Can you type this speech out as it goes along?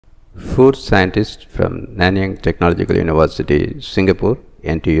Food scientists from Nanyang Technological University, Singapore,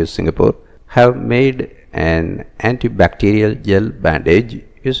 NTU Singapore, have made an antibacterial gel bandage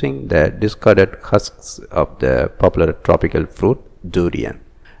using the discarded husks of the popular tropical fruit durian.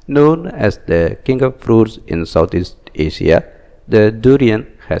 Known as the king of fruits in Southeast Asia, the durian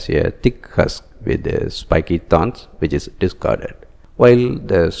has a thick husk with spiky thorns which is discarded, while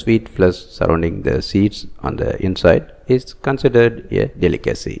the sweet flesh surrounding the seeds on the inside is considered a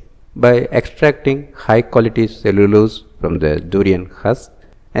delicacy. By extracting high quality cellulose from the durian husk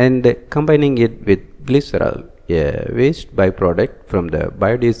and combining it with glycerol, a waste byproduct from the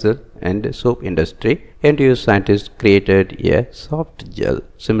biodiesel and soap industry, NTU scientists created a soft gel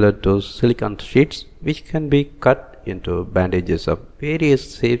similar to silicone sheets which can be cut into bandages of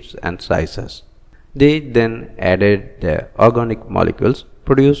various shapes and sizes. They then added the organic molecules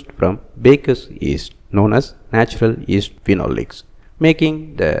produced from baker's yeast known as natural yeast phenolics,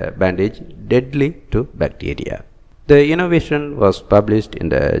 making the bandage deadly to bacteria. The innovation was published in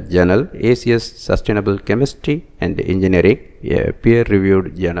the journal Asia's Sustainable Chemistry and Engineering, a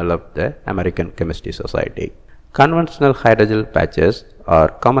peer-reviewed journal of the American Chemistry Society. Conventional hydrogel patches are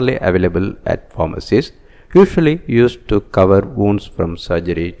commonly available at pharmacies, usually used to cover wounds from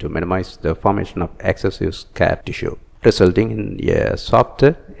surgery to minimize the formation of excessive scar tissue, resulting in a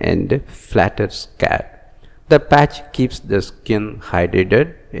softer and flatter scar. The patch keeps the skin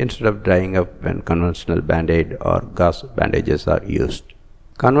hydrated instead of drying up when conventional band-aid or gauze bandages are used.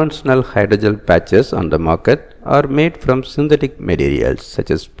 Conventional hydrogel patches on the market are made from synthetic materials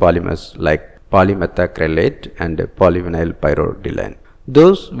such as polymers like polymethacrylate and polyvinyl pyridine.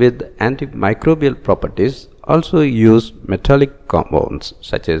 Those with antimicrobial properties also use metallic compounds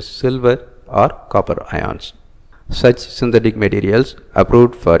such as silver or copper ions. Such synthetic materials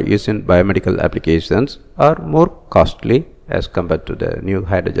approved for use in biomedical applications are more costly as compared to the new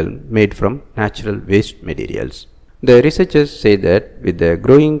hydrogel made from natural waste materials. The researchers say that with the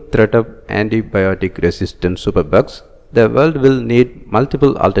growing threat of antibiotic-resistant superbugs, the world will need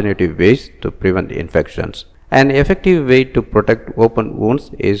multiple alternative ways to prevent infections. An effective way to protect open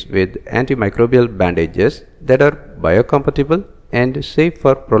wounds is with antimicrobial bandages that are biocompatible and safe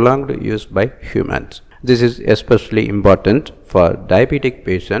for prolonged use by humans. This is especially important for diabetic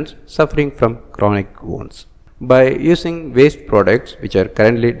patients suffering from chronic wounds. By using waste products which are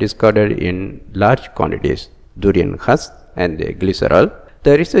currently discarded in large quantities, durian husk and glycerol,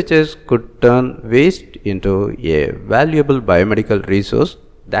 the researchers could turn waste into a valuable biomedical resource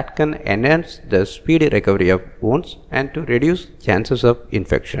that can enhance the speedy recovery of wounds and to reduce chances of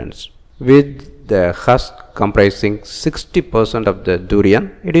infections. With the husk comprising 60% of the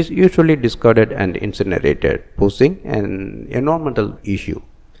durian, it is usually discarded and incinerated, posing an environmental issue.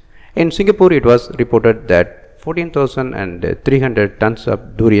 In Singapore, it was reported that 14,300 tons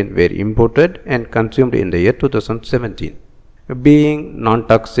of durian were imported and consumed in the year 2017. Being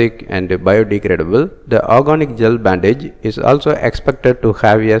non-toxic and biodegradable, the organic gel bandage is also expected to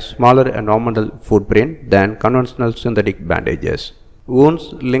have a smaller environmental footprint than conventional synthetic bandages.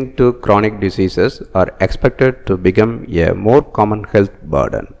 Wounds linked to chronic diseases are expected to become a more common health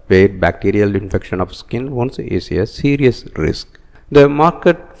burden, where bacterial infection of skin wounds is a serious risk. The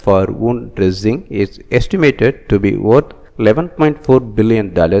market for wound dressing is estimated to be worth $11.4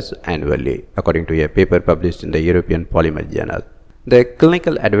 billion annually, according to a paper published in the European Polymer Journal. The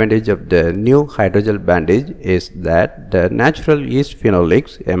clinical advantage of the new hydrogel bandage is that the natural yeast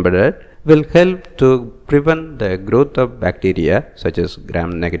phenolics embedded will help to prevent the growth of bacteria such as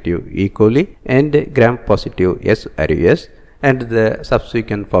gram-negative E. coli and gram-positive S. aureus and the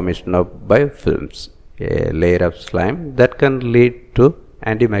subsequent formation of biofilms, a layer of slime that can lead to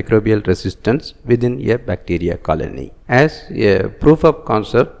antimicrobial resistance within a bacteria colony. As a proof of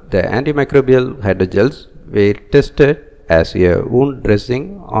concept, the antimicrobial hydrogels were tested as a wound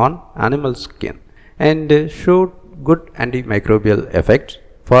dressing on animal skin and showed good antimicrobial effects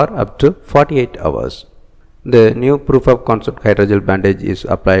for up to 48 hours. The new proof of concept hydrogel bandage is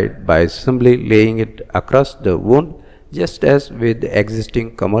applied by simply laying it across the wound, just as with the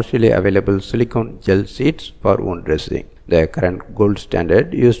existing commercially available silicone gel sheets for wound dressing, the current gold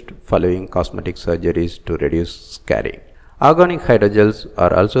standard used following cosmetic surgeries to reduce scarring. Organic hydrogels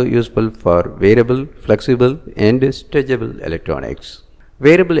are also useful for wearable, flexible and stretchable electronics.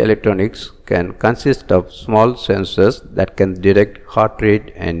 Wearable electronics can consist of small sensors that can detect heart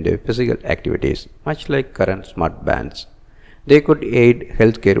rate and physical activities, much like current smart bands. They could aid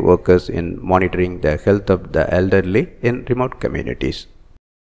healthcare workers in monitoring the health of the elderly in remote communities.